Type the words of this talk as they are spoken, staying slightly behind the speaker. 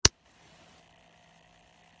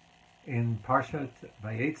In Parshat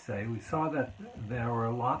Vayetze, we saw that there were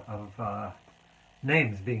a lot of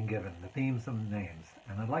names being given, the themes of names,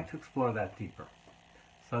 and I'd like to explore that deeper.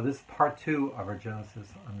 So this part 2 of our Genesis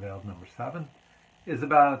Unveiled number 7 is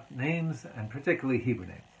about names, and particularly Hebrew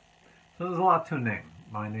names. So there's a lot to a name.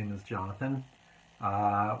 My name is Jonathan.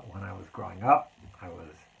 When I was growing up, I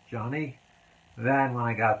was Johnny. Then when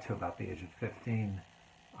I got to about the age of 15,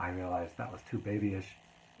 I realized that was too babyish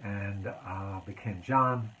and became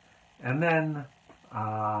John. And then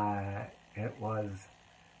it was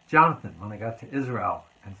Jonathan when I got to Israel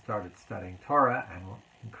and started studying Torah and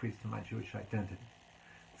increased in my Jewish identity.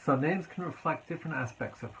 So names can reflect different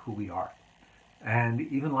aspects of who we are. And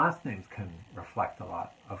even last names can reflect a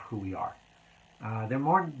lot of who we are. They're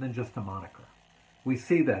more than just a moniker. We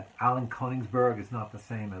see that Alan Koenigsberg is not the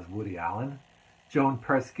same as Woody Allen. Joan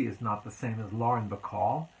Persky is not the same as Lauren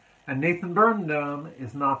Bacall. And Nathan Birnbaum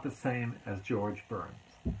is not the same as George Burns.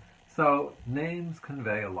 So names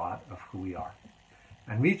convey a lot of who we are.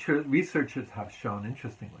 And researchers have shown,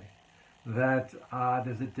 interestingly, that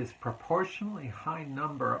there's a disproportionately high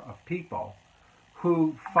number of people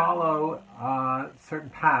who follow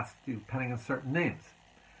certain paths depending on certain names.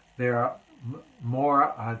 There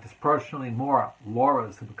are disproportionately more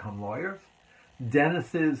Lauras who become lawyers,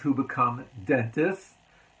 Dennises who become dentists,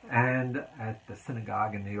 and at the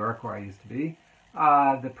synagogue in New York where I used to be,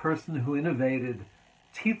 the person who innovated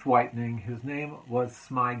teeth whitening, his name was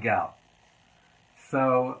Smigel.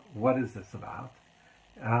 So what is this about?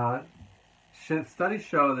 Studies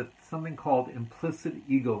show that something called implicit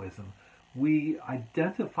egoism. We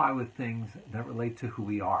identify with things that relate to who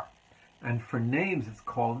we are. And for names, it's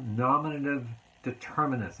called nominative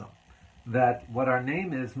determinism, that what our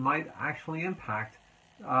name is might actually impact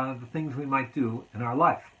the things we might do in our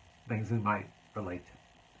life, things we might relate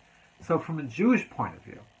to. So from a Jewish point of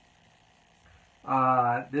view,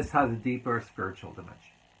 this has a deeper spiritual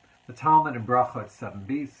dimension. The Talmud in Brachot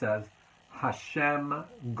 7b says, Hashem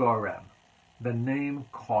Gorem, the name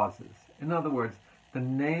causes. In other words, the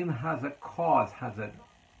name has a cause, has an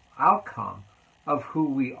outcome of who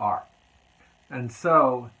we are. And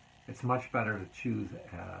so it's much better to choose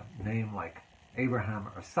a name like Abraham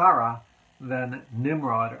or Sarah than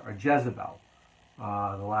Nimrod or Jezebel,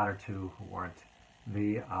 the latter two who weren't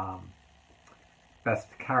the best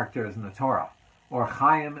characters in the Torah, or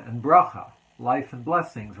Chaim and Bracha, life and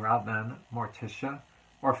blessings, rather than Morticia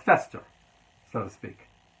or Fester, so to speak.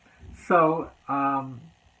 So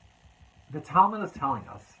the Talmud is telling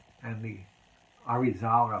us, and the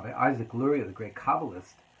Arizal, Rabbi Isaac Luria, the great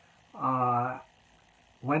Kabbalist,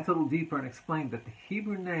 went a little deeper and explained that the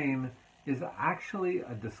Hebrew name is actually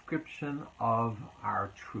a description of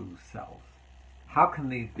our true selves. How can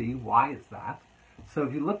they be? Why is that? So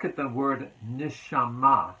if you look at the word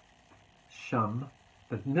nishama, shum,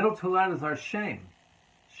 the middle two letters are shem,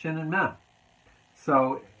 shin and mem.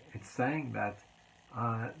 So it's saying that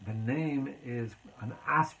the name is an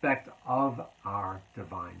aspect of our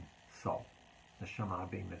divine soul, the Shema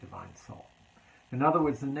being the divine soul. In other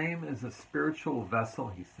words, the name is a spiritual vessel,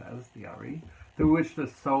 he says, the Ari, through which the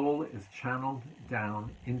soul is channeled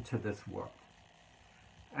down into this world.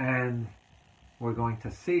 And we're going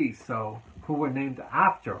to see, so who we're named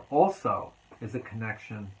after also is a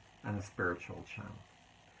connection and a spiritual channel.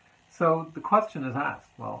 So the question is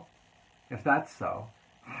asked, well, if that's so,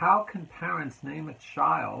 how can parents name a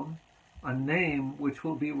child a name which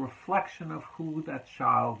will be a reflection of who that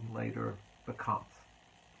child later becomes?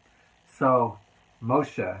 So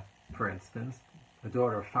Moshe, for instance, the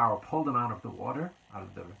daughter of Pharaoh, pulled him out of the water, out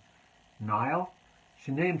of the Nile.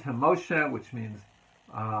 She named him Moshe, which means,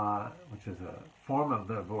 which is a form of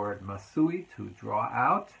the word masui, to draw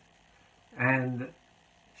out. And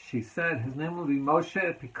she said his name will be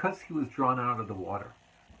Moshe because he was drawn out of the water.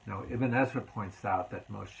 Now, Ibn Ezra points out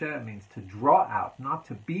that Moshe means to draw out, not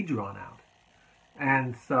to be drawn out.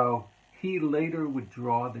 And so he later would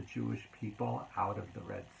draw the Jewish people out of the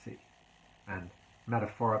Red Sea and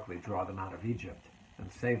metaphorically draw them out of Egypt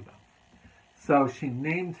and save them. So she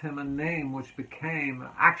named him a name which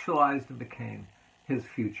actualized and became his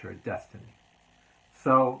future destiny.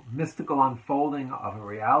 So mystical unfolding of a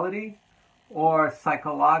reality or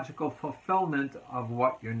psychological fulfillment of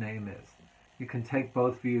what your name is. You can take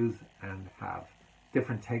both views and have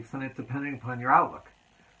different takes on it depending upon your outlook.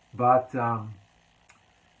 But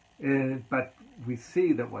we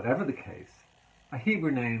see that whatever the case, a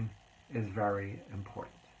Hebrew name is very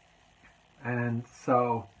important. And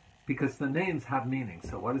so, because the names have meaning.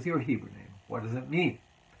 So what is your Hebrew name? What does it mean?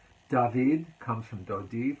 David comes from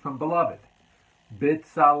Dodi, from beloved.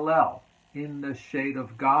 Bitzalel, in the shade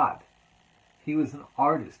of God. He was an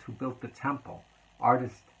artist who built the temple.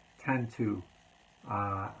 Artist tend to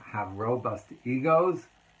have robust egos,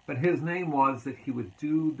 but his name was that he would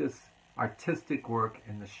do this artistic work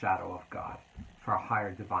in the shadow of God for a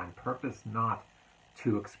higher divine purpose, not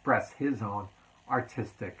to express his own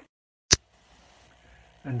artistic.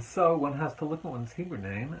 And so one has to look at one's Hebrew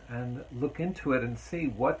name and look into it and see,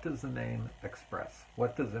 what does the name express?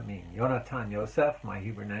 What does it mean? Yonatan Yosef, my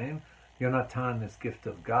Hebrew name. Yonatan is gift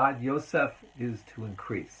of God. Yosef is to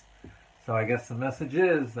increase. So I guess the message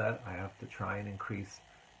is that I have to try and increase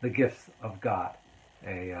the gifts of God.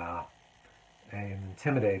 An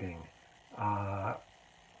intimidating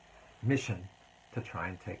mission to try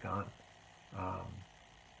and take on.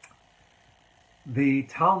 The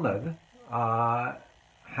Talmud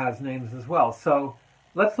has names as well. So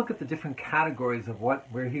let's look at the different categories of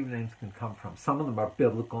where Hebrew names can come from. Some of them are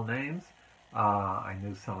biblical names. I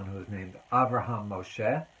knew someone who was named Avraham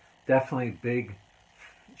Moshe. Definitely big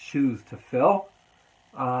shoes to fill.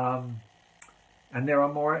 And there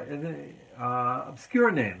are more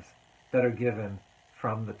obscure names that are given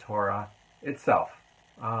from the Torah itself.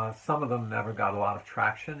 Some of them never got a lot of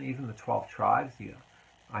traction, even the 12 tribes.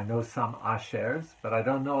 I know some Ashers, but I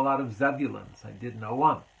don't know a lot of Zebulons. I did know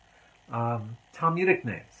one. Talmudic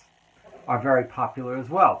names are very popular as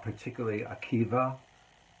well, particularly Akiva,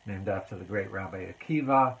 named after the great Rabbi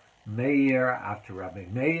Akiva, Meir, after Rabbi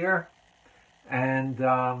Meir. And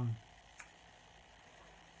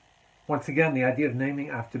once again, the idea of naming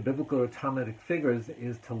after biblical or Talmudic figures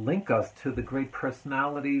is to link us to the great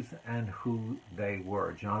personalities and who they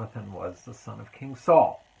were. Jonathan was the son of King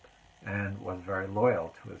Saul and was very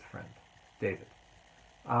loyal to his friend David.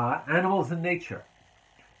 Animals in nature.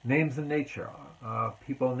 Names in nature.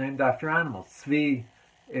 People named after animals. Tzvi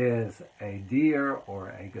is a deer or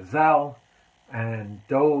a gazelle, and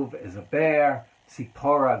Dove is a bear.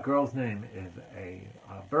 Tzipora, a girl's name, is a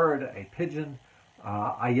bird, a pigeon.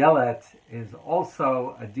 Ayelet is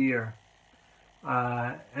also a deer.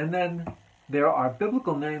 And then there are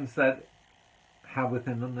biblical names that have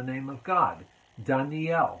within them the name of God.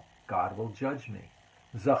 Daniel, God will judge me.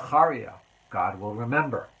 Zachariah, God will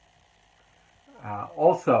remember.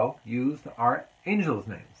 Also used are angels'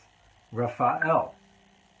 names. Raphael,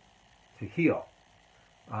 to heal.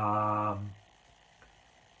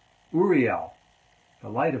 Uriel, the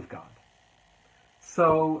light of God.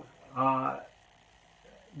 So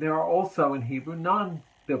there are also in Hebrew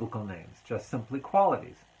non-biblical names, just simply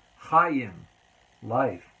qualities. Chaim,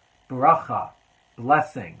 life. Bracha,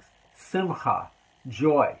 blessings. Simcha,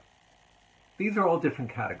 joy. These are all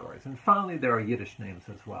different categories. And finally, there are Yiddish names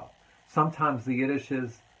as well. Sometimes the Yiddish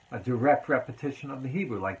is a direct repetition of the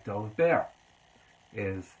Hebrew, like Dov Bear.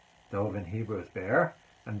 Dov in Hebrew is bear,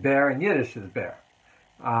 and bear in Yiddish is bear.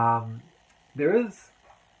 There is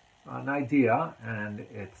an idea, and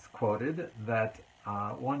it's quoted, that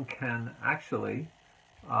one can actually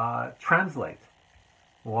translate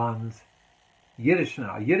one's Yiddish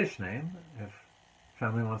name, if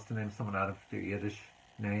family wants to name someone out of their Yiddish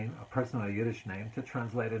name, a person with a Yiddish name, to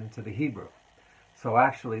translate it into the Hebrew. So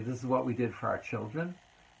actually, this is what we did for our children.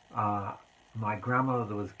 My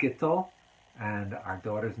grandmother was Gittel, and our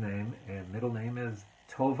daughter's middle name is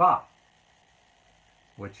Tova,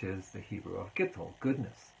 which is the Hebrew of Gittel,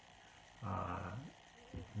 goodness. Our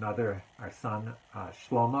son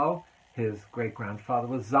Shlomo, his great-grandfather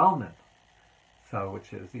was Zalman,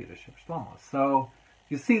 which is the Yiddish of Shlomo. So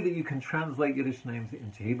you see that you can translate Yiddish names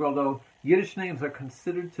into Hebrew, although Yiddish names are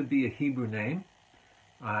considered to be a Hebrew name,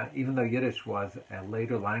 even though Yiddish was a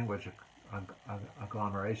later language,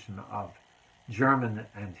 agglomeration of German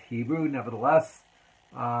and Hebrew. Nevertheless,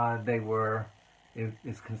 it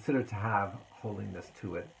is considered to have holiness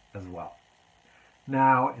to it as well.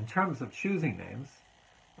 Now, in terms of choosing names,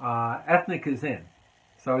 ethnic is in.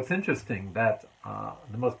 So it's interesting that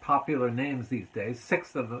the most popular names these days,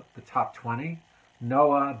 6 of the top 20,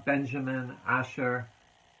 Noah, Benjamin, Asher,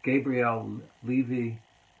 Gabriel, Levi,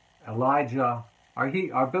 Elijah,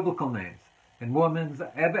 are biblical names. And women's,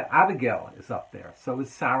 Abigail is up there. So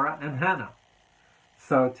is Sarah and Hannah.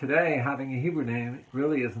 So today, having a Hebrew name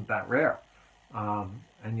really isn't that rare.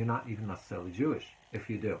 And you're not even necessarily Jewish if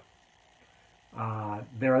you do.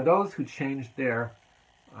 There are those who changed their...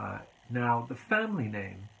 Now, the family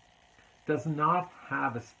name does not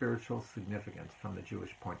have a spiritual significance from the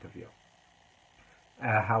Jewish point of view.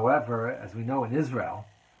 However, as we know in Israel,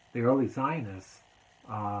 the early Zionists,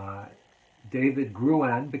 David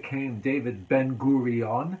Gruen became David Ben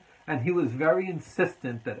Gurion, and he was very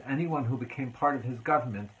insistent that anyone who became part of his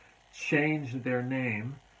government change their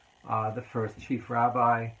name. The first chief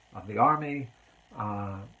rabbi of the army,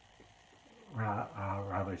 Rabbi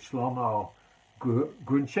Shlomo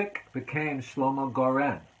Grunchik, became Shlomo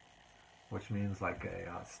Goren. which means like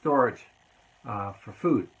a storage for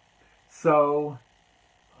food. So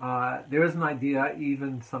there is an idea,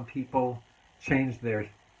 even some people change their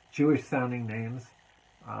Jewish sounding names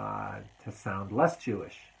to sound less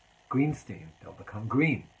Jewish. Greenstein, they'll become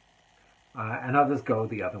Green. And others go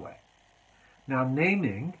the other way. Now,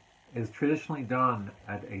 naming is traditionally done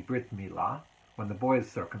at a Brit Milah, when the boy is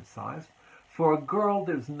circumcised. For a girl,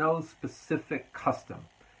 there's no specific custom.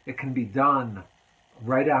 It can be done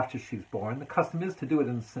right after she's born. The custom is to do it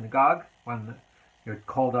in the synagogue when you're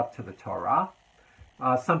called up to the Torah.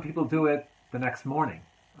 Some people do it the next morning.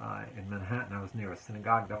 In Manhattan, I was near a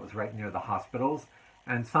synagogue that was right near the hospitals.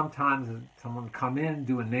 And sometimes someone would come in,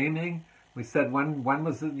 do a naming. We said, when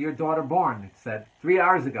was your daughter born? It said, 3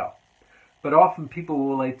 hours ago. But often people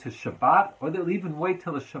will wait to Shabbat, or they'll even wait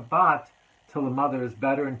till the Shabbat, till the mother is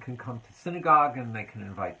better and can come to synagogue and they can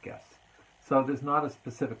invite guests. So there's not a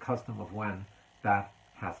specific custom of when that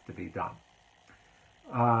has to be done.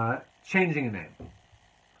 Changing a name.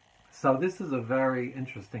 So this is a very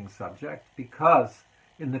interesting subject because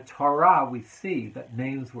in the Torah we see that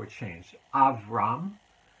names were changed. Avram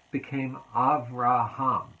became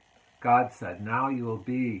Avraham. God said, now you will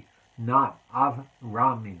be not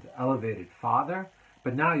Avram means elevated father,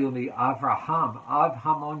 but now you'll be Avraham, Av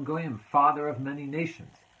Hamon Goyim, father of many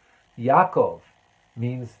nations. Yaakov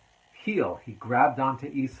means heel. He grabbed onto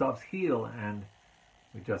Esau's heel, and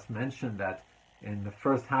we just mentioned that in the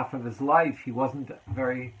first half of his life, he wasn't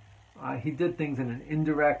very, he did things in an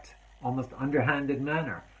indirect, almost underhanded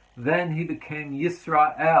manner. Then he became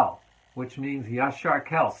Yisrael, which means Yashar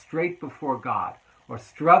Kel, straight before God, or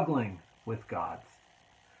struggling with God.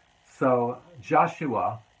 So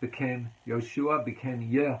Joshua became Yehoshua, became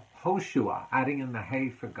Yehoshua, adding in the hay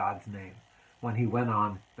for God's name, when he went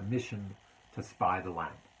on the mission to spy the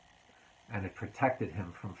land. And it protected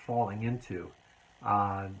him from falling into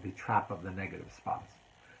the trap of the negative spies.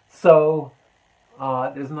 So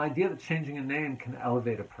there's an idea that changing a name can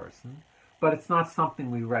elevate a person, but it's not something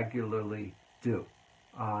we regularly do.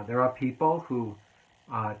 There are people who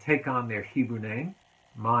take on their Hebrew name.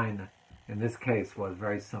 Mine, in this case, was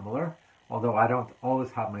very similar, although I don't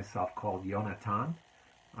always have myself called Yonatan,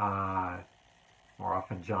 more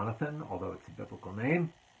often Jonathan, although it's a biblical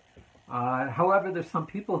name. However, there's some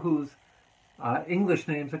people whose English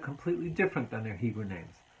names are completely different than their Hebrew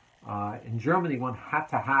names. In Germany, one had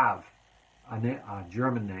to have a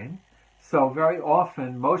German name, so very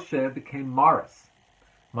often Moshe became Morris.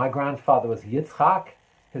 My grandfather was Yitzchak,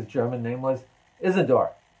 his German name was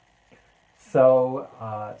Isidore. So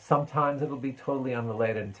sometimes it'll be totally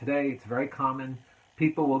unrelated. And today it's very common.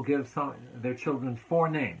 People will give their children 4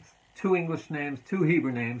 names, 2 English names, 2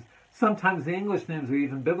 Hebrew names. Sometimes the English names are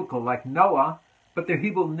even biblical, like Noah, but their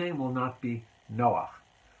Hebrew name will not be Noach.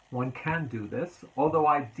 One can do this, although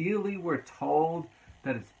ideally we're told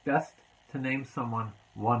that it's best to name someone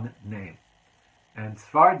one name. And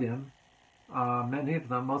Sfardim, many of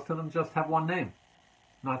them, most of them just have one name,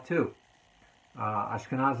 not 2.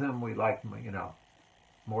 Ashkenazim, we like,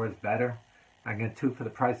 more is better. I get 2 for the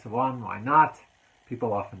price of 1. Why not?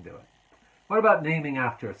 People often do it. What about naming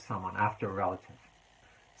after someone, after a relative?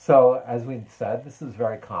 So, as we said, this is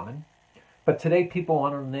very common. But today people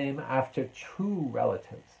want to name after true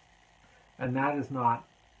relatives. And that is not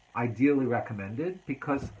ideally recommended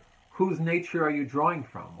because whose nature are you drawing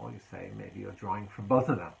from? Well, you say maybe you're drawing from both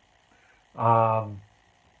of them.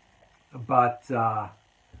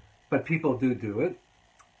 But people do it,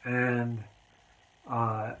 and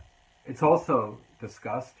it's also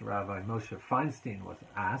discussed. Rabbi Moshe Feinstein was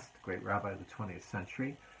asked, great rabbi of the 20th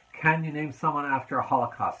century, can you name someone after a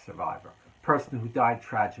Holocaust survivor, a person who died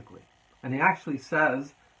tragically? And he actually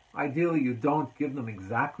says, ideally you don't give them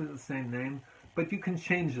exactly the same name, but you can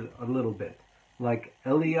change it a little bit. Like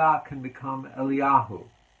Eliah can become Eliyahu.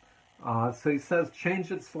 So he says,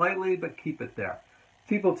 change it slightly, but keep it there.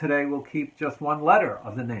 People today will keep just one letter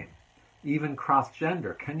of the name. Even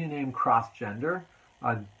cross-gender. Can you name cross-gender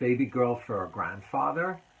a baby girl for a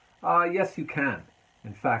grandfather? Yes, you can.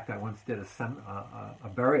 In fact, I once did a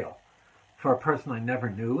burial for a person I never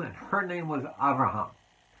knew, and her name was Avraham.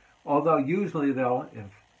 Although usually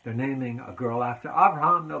if they're naming a girl after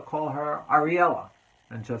Avraham, they'll call her Ariella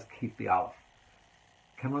and just keep the aleph.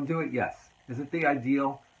 Can one do it? Yes. Is it the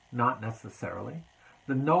ideal? Not necessarily.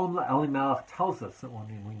 The Noam Elimelech tells us that when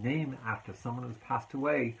we name after someone who's passed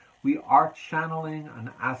away, we are channeling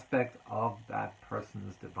an aspect of that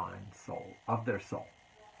person's divine soul, of their soul.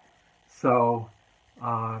 So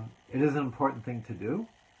it is an important thing to do,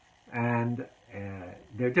 and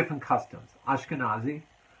there are different customs. Ashkenazi,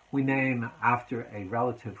 we name after a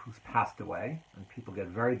relative who's passed away, and people get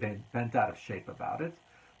very bent out of shape about it.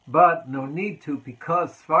 but no need to,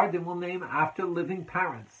 because Sephardim will name after living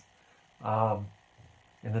parents.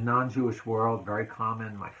 In the non-Jewish world, very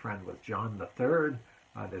common. My friend was John the Third.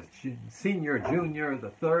 There's Senior, Junior,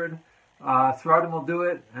 the Third. Sephardim will do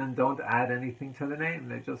it and don't add anything to the name.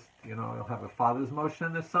 They just, you'll have a father's Moshe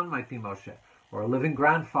and the son might be Moshe. Or a living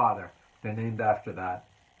grandfather. They're named after that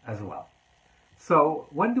as well. So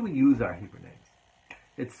when do we use our Hebrew names?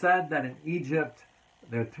 It's said that in Egypt,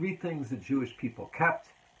 there are three things the Jewish people kept,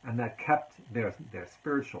 and that kept their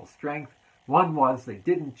spiritual strength. One was they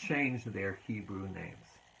didn't change their Hebrew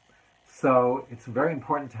names. So it's very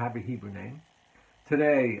important to have a Hebrew name.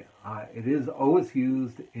 Today, it is always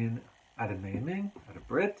used at a naming, at a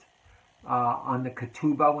brit, on the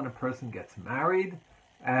ketubah when a person gets married,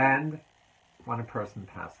 and when a person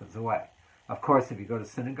passes away. Of course, if you go to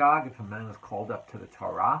synagogue, if a man is called up to the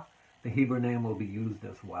Torah, the Hebrew name will be used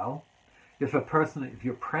as well. If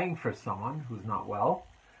you're praying for someone who's not well,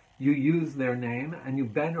 you use their name, and you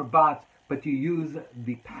ben or bat, but you use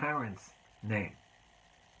the parent's name,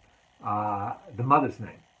 the mother's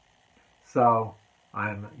name. So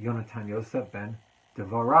I'm Yonatan Yosef ben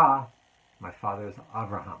Devorah. My father is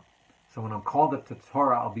Avraham. So when I'm called up to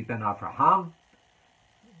Torah, I'll be ben Avraham.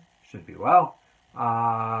 Should be well.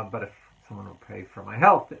 But if someone will pray for my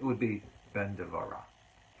health, it would be ben Devorah.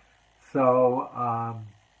 So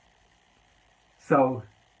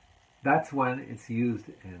that's when it's used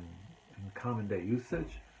in common day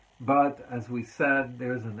usage. But as we said,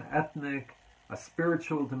 there's an ethnic, a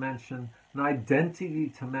spiritual dimension, an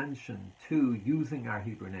identity dimension to using our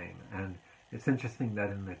Hebrew name. And it's interesting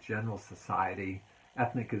that in the general society,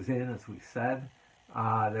 ethnic is in, as we said.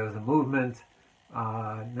 There was a movement.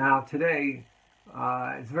 Now today,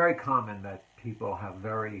 it's very common that people have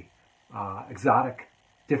very exotic,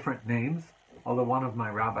 different names. Although one of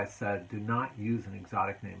my rabbis said, do not use an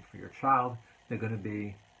exotic name for your child. They're going to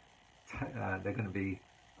be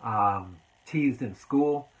teased in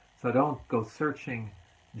school. So don't go searching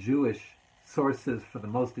Jewish sources for the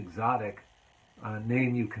most exotic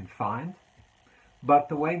name you can find. But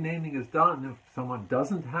the way naming is done, if someone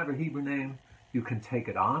doesn't have a Hebrew name, you can take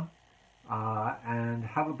it on and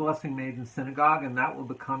have a blessing made in synagogue, and that will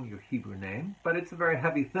become your Hebrew name. But it's a very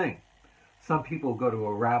heavy thing. Some people go to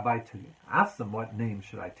a rabbi to ask them, what name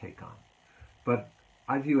should I take on? But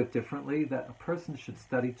I view it differently, that a person should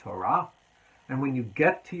study Torah, and when you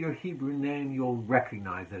get to your Hebrew name, you'll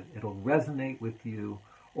recognize it. It'll resonate with you,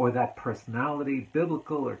 or that personality,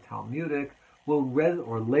 biblical or Talmudic,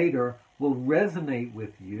 or later, will resonate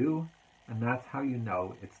with you, and that's how you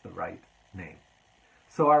know it's the right name.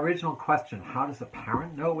 So our original question, how does a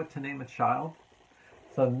parent know what to name a child?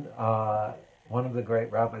 So one of the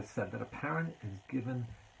great rabbis said that a parent is given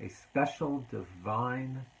a special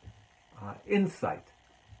divine insight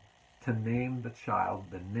to name the child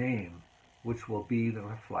the name which will be the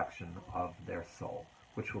reflection of their soul,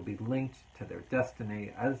 which will be linked to their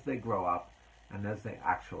destiny as they grow up and as they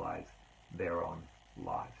actualize their own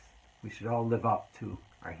lives. We should all live up to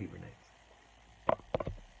our Hebrew names.